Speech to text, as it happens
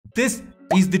This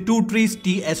is the 2-Trees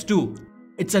TS2.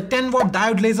 It's a 10-watt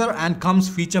diode laser and comes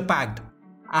feature packed.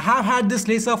 I have had this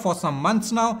laser for some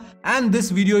months now, and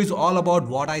this video is all about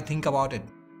what I think about it.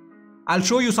 I'll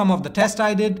show you some of the tests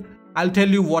I did, I'll tell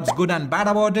you what's good and bad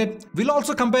about it, we'll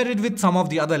also compare it with some of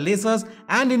the other lasers,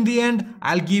 and in the end,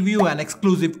 I'll give you an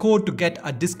exclusive code to get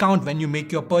a discount when you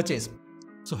make your purchase.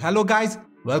 So hello guys,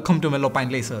 welcome to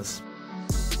Mellowpine Lasers.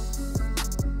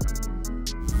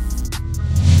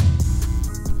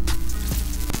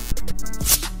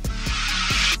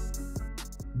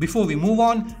 Before we move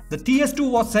on, the TS2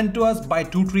 was sent to us by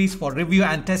 2-Trees for review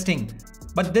and testing,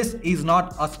 but this is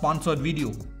not a sponsored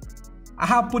video. I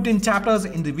have put in chapters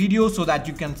in the video so that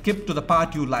you can skip to the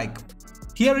part you like.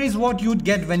 Here is what you'd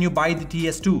get when you buy the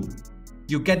TS2.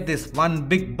 You get this one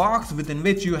big box within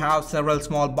which you have several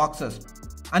small boxes.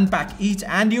 Unpack each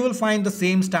and you will find the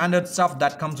same standard stuff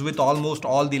that comes with almost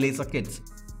all the laser kits.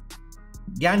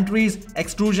 Gantries,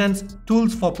 extrusions,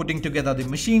 tools for putting together the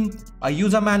machine, a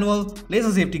user manual, laser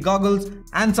safety goggles,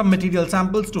 and some material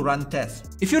samples to run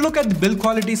tests. If you look at the build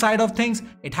quality side of things,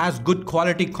 it has good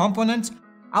quality components.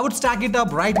 I would stack it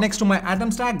up right next to my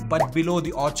atom stack but below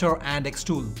the Archer and X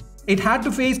tool. It had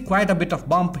to face quite a bit of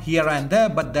bump here and there,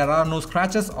 but there are no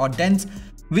scratches or dents,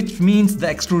 which means the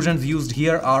extrusions used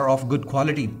here are of good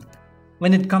quality.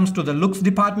 When it comes to the looks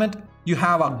department, you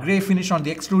have a grey finish on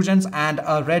the extrusions and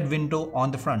a red window on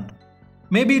the front.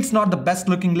 Maybe it's not the best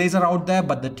looking laser out there,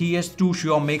 but the TS2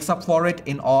 sure makes up for it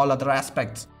in all other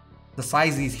aspects. The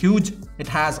size is huge. It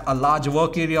has a large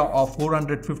work area of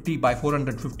 450 by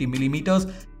 450 millimeters,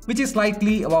 which is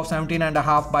slightly above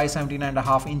 17.5 by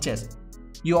 17.5 inches.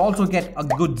 You also get a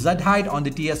good Z height on the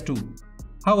TS2.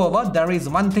 However, there is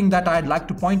one thing that I'd like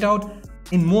to point out.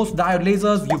 In most diode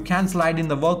lasers, you can slide in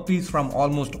the workpiece from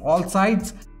almost all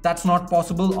sides. That's not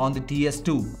possible on the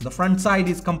TS2. The front side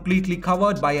is completely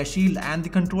covered by a shield and the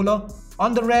controller.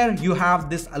 On the rear, you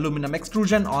have this aluminum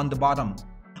extrusion on the bottom,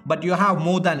 but you have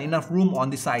more than enough room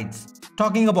on the sides.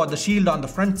 Talking about the shield on the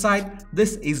front side,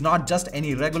 this is not just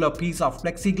any regular piece of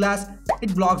plexiglass,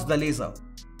 it blocks the laser.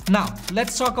 Now,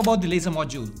 let's talk about the laser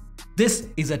module. This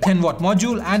is a 10-watt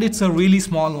module and it's a really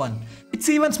small one. It's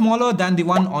even smaller than the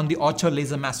one on the Archer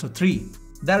Laser Master 3.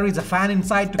 There is a fan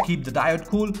inside to keep the diode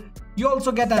cool. You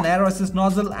also get an air assist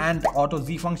nozzle and auto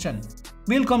Z function.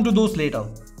 We'll come to those later.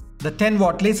 The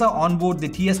 10-watt laser on board the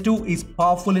TS2 is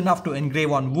powerful enough to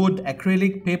engrave on wood,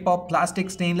 acrylic, paper, plastic,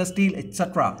 stainless steel,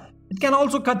 etc. It can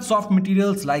also cut soft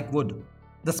materials like wood.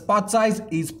 The spot size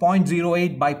is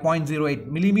 0.08 by 0.08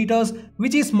 millimeters,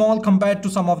 which is small compared to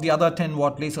some of the other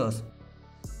 10-watt lasers.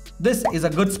 This is a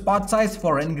good spot size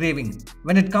for engraving.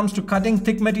 When it comes to cutting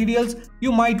thick materials,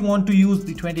 you might want to use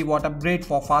the 20-watt upgrade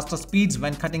for faster speeds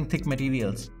when cutting thick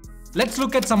materials. Let's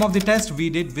look at some of the tests we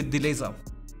did with the laser.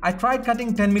 I tried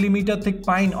cutting 10mm thick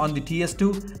pine on the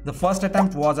TS2. The first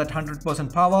attempt was at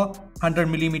 100% power,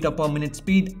 100mm per minute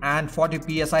speed and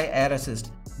 40 psi air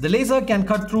assist. The laser can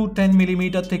cut through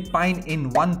 10mm thick pine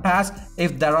in one pass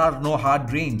if there are no hard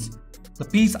grains. The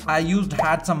piece I used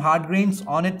had some hard grains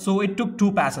on it, so it took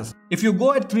 2 passes. If you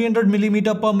go at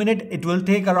 300mm per minute, it will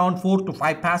take around 4 to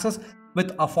 5 passes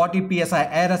with a 40 psi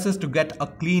air assist to get a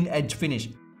clean edge finish.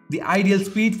 The ideal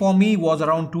speed for me was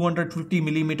around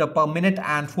 250mm per minute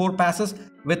and 4 passes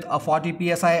with a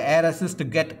 40 psi air assist to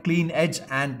get clean edge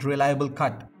and reliable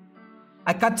cut.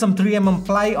 I cut some 3mm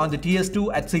ply on the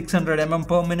TS2 at 600mm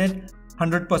per minute,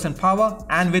 100% power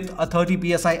and with a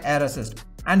 30 psi air assist,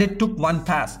 and it took 1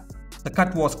 pass. The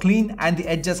cut was clean and the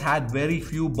edges had very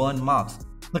few burn marks.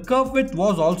 The curve width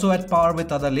was also at par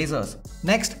with other lasers.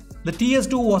 Next, the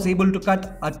TS2 was able to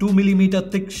cut a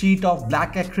 2mm thick sheet of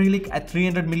black acrylic at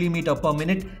 300mm per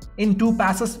minute in 2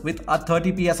 passes with a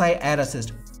 30 psi air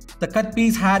assist. The cut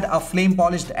piece had a flame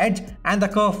polished edge and the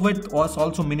curve width was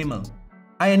also minimal.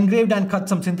 I engraved and cut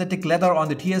some synthetic leather on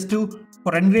the TS2.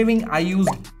 For engraving, I used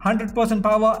 100%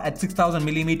 power at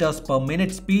 6000mm per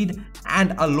minute speed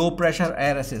and a low pressure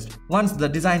air assist. Once the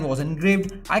design was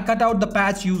engraved, I cut out the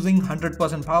patch using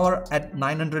 100% power at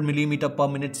 900mm per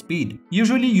minute speed.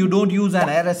 Usually you don't use an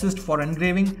air assist for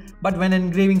engraving, but when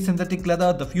engraving synthetic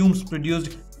leather, the fumes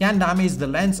produced can damage the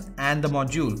lens and the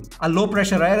module. A low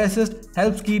pressure air assist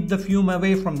helps keep the fume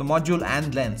away from the module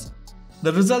and lens.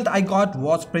 The result I got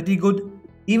was pretty good.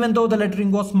 Even though the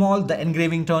lettering was small, the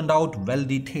engraving turned out well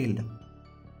detailed.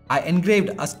 I engraved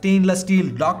a stainless steel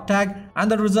dog tag and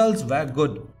the results were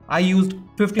good. I used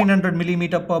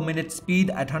 1500mm per minute speed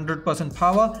at 100%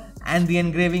 power and the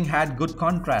engraving had good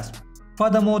contrast.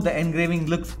 Furthermore, the engraving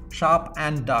looks sharp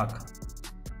and dark.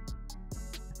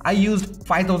 I used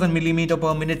 5000mm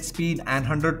per minute speed and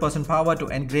 100% power to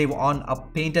engrave on a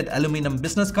painted aluminum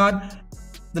business card.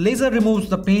 The laser removes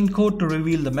the paint coat to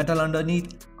reveal the metal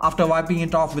underneath. After wiping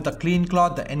it off with a clean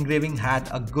cloth, the engraving had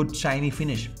a good shiny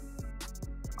finish.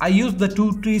 I used the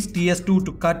 2 trees TS2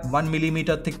 to cut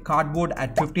 1mm thick cardboard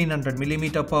at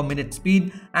 1500mm per minute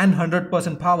speed and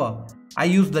 100% power. I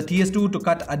used the TS2 to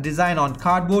cut a design on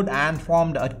cardboard and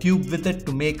formed a tube with it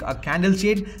to make a candle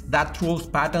shade that throws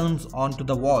patterns onto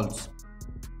the walls.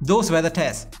 Those were the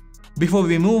tests. Before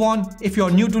we move on, if you're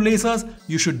new to lasers,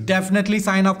 you should definitely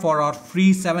sign up for our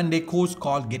free 7-day course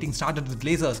called Getting Started with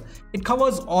Lasers. It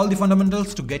covers all the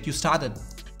fundamentals to get you started.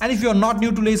 And if you're not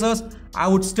new to lasers, I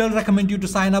would still recommend you to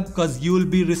sign up because you will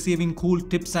be receiving cool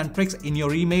tips and tricks in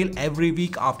your email every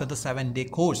week after the 7-day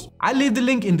course. I'll leave the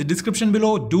link in the description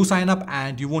below. Do sign up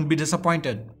and you won't be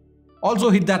disappointed. Also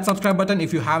hit that subscribe button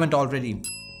if you haven't already.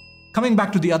 Coming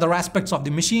back to the other aspects of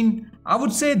the machine, I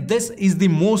would say this is the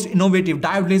most innovative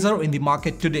diode laser in the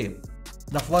market today.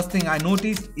 The first thing I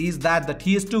noticed is that the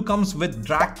TS2 comes with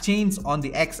drag chains on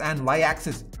the X and Y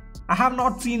axis. I have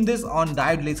not seen this on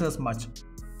diode lasers much.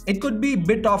 It could be a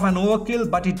bit of an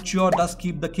overkill, but it sure does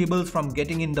keep the cables from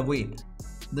getting in the way.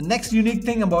 The next unique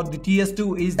thing about the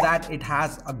TS2 is that it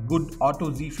has a good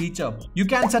auto Z feature. You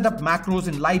can set up macros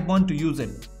in Lightburn to use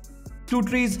it. 2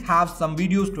 trees have some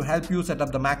videos to help you set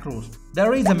up the macros.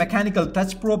 There is a mechanical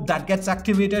touch probe that gets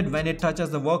activated when it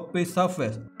touches the workpiece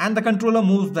surface, and the controller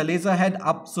moves the laser head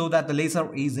up so that the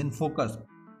laser is in focus.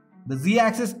 The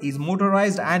Z-axis is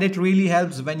motorized and it really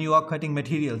helps when you are cutting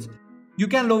materials. You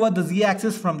can lower the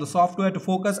Z-axis from the software to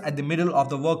focus at the middle of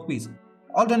the workpiece.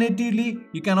 Alternatively,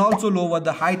 you can also lower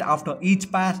the height after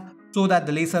each pass so that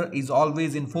the laser is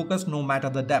always in focus no matter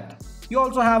the depth. You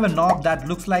also have a knob that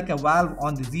looks like a valve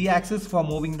on the Z-axis for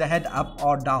moving the head up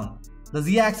or down. The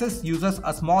Z-axis uses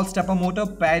a small stepper motor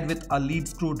paired with a lead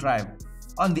screw drive.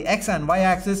 On the X and Y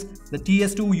axis, the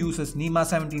TS2 uses NEMA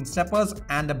 17 steppers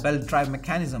and a belt drive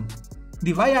mechanism.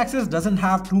 The Y axis doesn't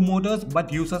have 2 motors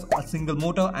but uses a single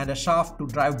motor and a shaft to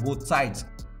drive both sides.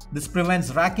 This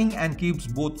prevents racking and keeps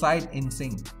both sides in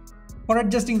sync. For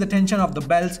adjusting the tension of the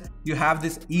belts, you have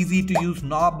this easy to use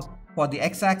knob for the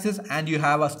X-axis and you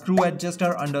have a screw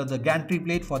adjuster under the gantry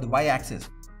plate for the Y-axis.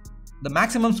 The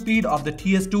maximum speed of the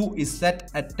TS2 is set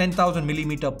at 10,000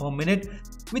 mm per minute,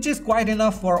 which is quite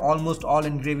enough for almost all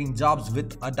engraving jobs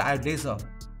with a diode laser.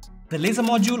 The laser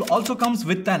module also comes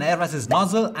with an air assist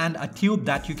nozzle and a tube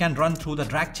that you can run through the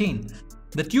drag chain.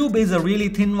 The tube is a really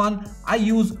thin one. I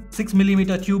use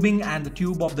 6mm tubing and the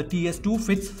tube of the TS2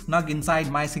 fits snug inside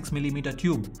my 6mm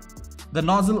tube. The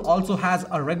nozzle also has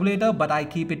a regulator, but I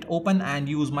keep it open and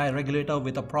use my regulator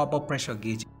with a proper pressure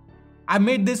gauge. I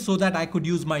made this so that I could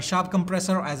use my sharp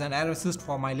compressor as an air assist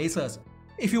for my lasers.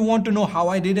 If you want to know how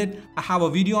I did it, I have a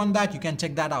video on that, you can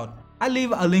check that out. I'll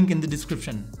leave a link in the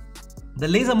description. The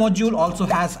laser module also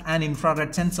has an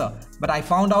infrared sensor, but I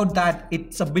found out that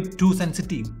it's a bit too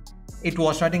sensitive. It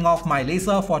was shutting off my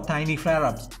laser for tiny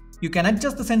flare-ups. You can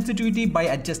adjust the sensitivity by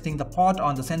adjusting the port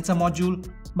on the sensor module,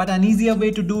 but an easier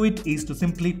way to do it is to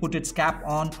simply put its cap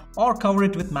on or cover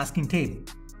it with masking tape.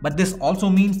 But this also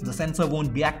means the sensor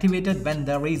won't be activated when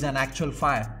there is an actual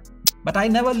fire. But I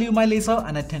never leave my laser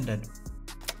unattended.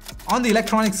 On the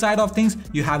electronic side of things,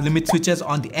 you have limit switches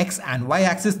on the X and Y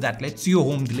axis that lets you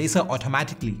home the laser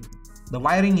automatically. The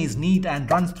wiring is neat and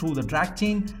runs through the drag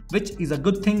chain, which is a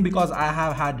good thing because I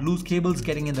have had loose cables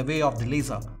getting in the way of the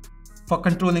laser. For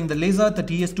controlling the laser, the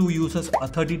TS2 uses a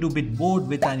 32-bit board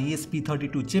with an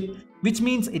ESP32 chip, which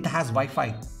means it has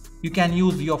Wi-Fi. You can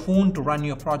use your phone to run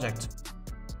your projects.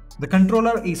 The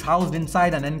controller is housed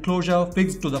inside an enclosure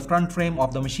fixed to the front frame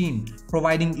of the machine,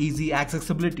 providing easy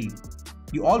accessibility.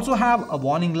 You also have a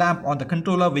warning lamp on the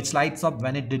controller which lights up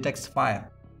when it detects fire.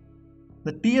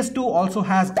 The TS2 also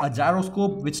has a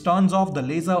gyroscope which turns off the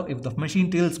laser if the machine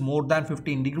tilts more than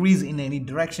 15 degrees in any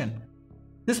direction.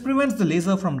 This prevents the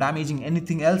laser from damaging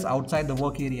anything else outside the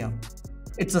work area.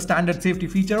 It's a standard safety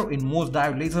feature in most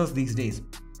diode lasers these days.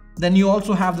 Then you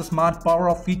also have the smart power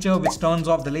off feature which turns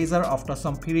off the laser after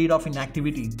some period of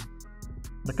inactivity.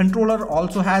 The controller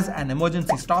also has an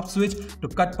emergency stop switch to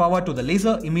cut power to the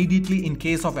laser immediately in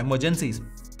case of emergencies.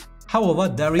 However,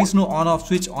 there is no on-off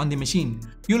switch on the machine.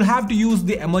 You'll have to use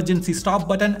the emergency stop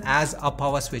button as a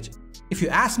power switch. If you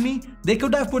ask me, they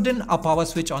could have put in a power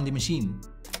switch on the machine.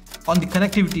 On the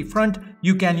connectivity front,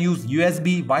 you can use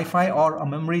USB, Wi-Fi or a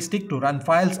memory stick to run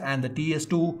files, and the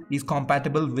TS2 is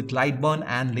compatible with Lightburn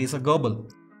and Laser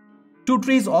Gerbil. 2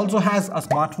 trees also has a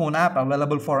smartphone app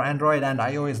available for Android and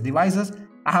iOS devices.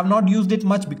 I have not used it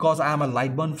much because I am a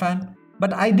Lightburn fan,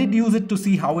 but I did use it to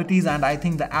see how it is, and I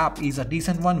think the app is a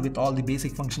decent one with all the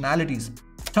basic functionalities.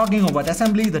 Talking about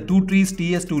assembly, the 2 trees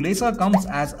TS2 laser comes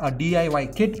as a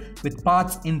DIY kit with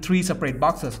parts in 3 separate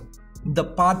boxes. The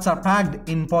parts are packed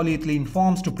in polyethylene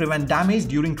foams to prevent damage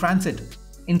during transit.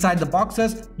 Inside the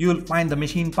boxes, you will find the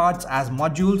machine parts as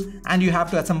modules and you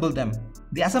have to assemble them.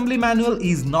 The assembly manual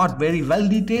is not very well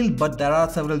detailed, but there are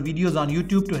several videos on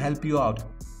YouTube to help you out.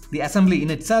 The assembly in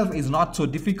itself is not so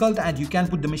difficult and you can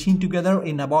put the machine together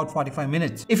in about 45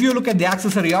 minutes. If you look at the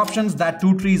accessory options that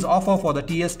Two Trees offer for the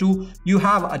TS2, you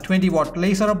have a 20-watt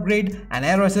laser upgrade, an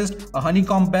air assist, a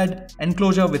honeycomb bed,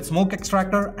 enclosure with smoke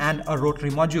extractor and a rotary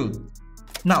module.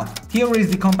 Now, here is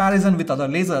the comparison with other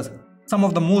lasers. Some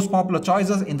of the most popular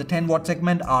choices in the 10-watt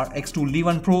segment are X-Tool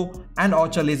D1 Pro and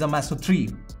Archer Laser Master 3.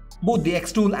 Both the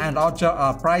X-Tool and Archer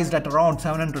are priced at around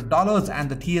 $700 and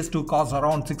the TS2 costs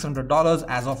around $600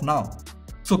 as of now.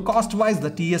 So cost-wise,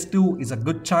 the TS2 is a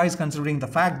good choice considering the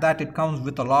fact that it comes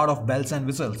with a lot of bells and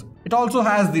whistles. It also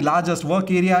has the largest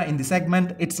work area in the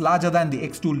segment. It's larger than the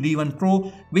X-Tool D1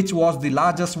 Pro, which was the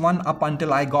largest one up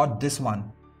until I got this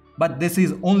one. But this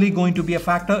is only going to be a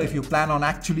factor if you plan on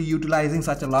actually utilizing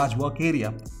such a large work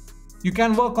area. You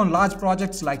can work on large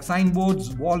projects like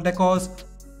signboards, wall decors,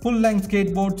 full-length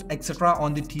skateboards, etc.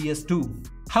 on the TS2.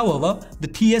 However, the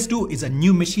TS2 is a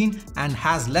new machine and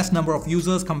has less number of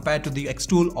users compared to the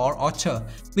X-Tool or Archer,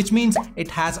 which means it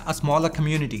has a smaller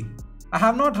community. I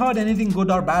have not heard anything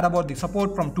good or bad about the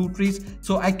support from Two Trees,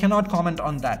 so I cannot comment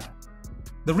on that.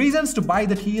 The reasons to buy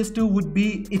the TS2 would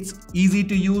be it's easy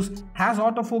to use, has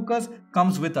autofocus,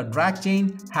 comes with a drag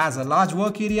chain, has a large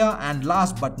work area, and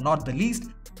last but not the least,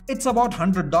 it's about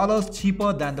 $100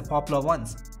 cheaper than the popular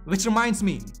ones. Which reminds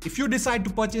me, if you decide to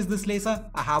purchase this laser,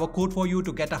 I have a code for you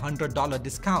to get a $100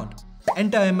 discount.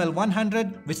 Enter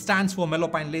ML100, which stands for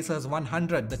Melopine Lasers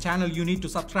 100, the channel you need to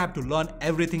subscribe to learn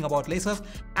everything about lasers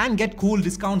and get cool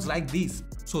discounts like these.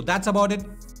 So that's about it.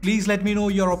 Please let me know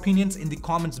your opinions in the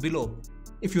comments below.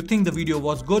 If you think the video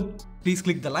was good, please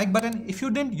click the like button. If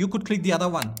you didn't, you could click the other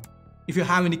one. If you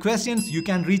have any questions, you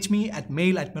can reach me at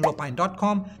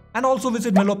mail@melopine.com and also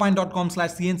visit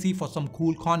melopine.com/cnc for some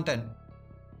cool content.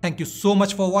 Thank you so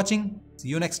much for watching. See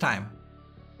you next time.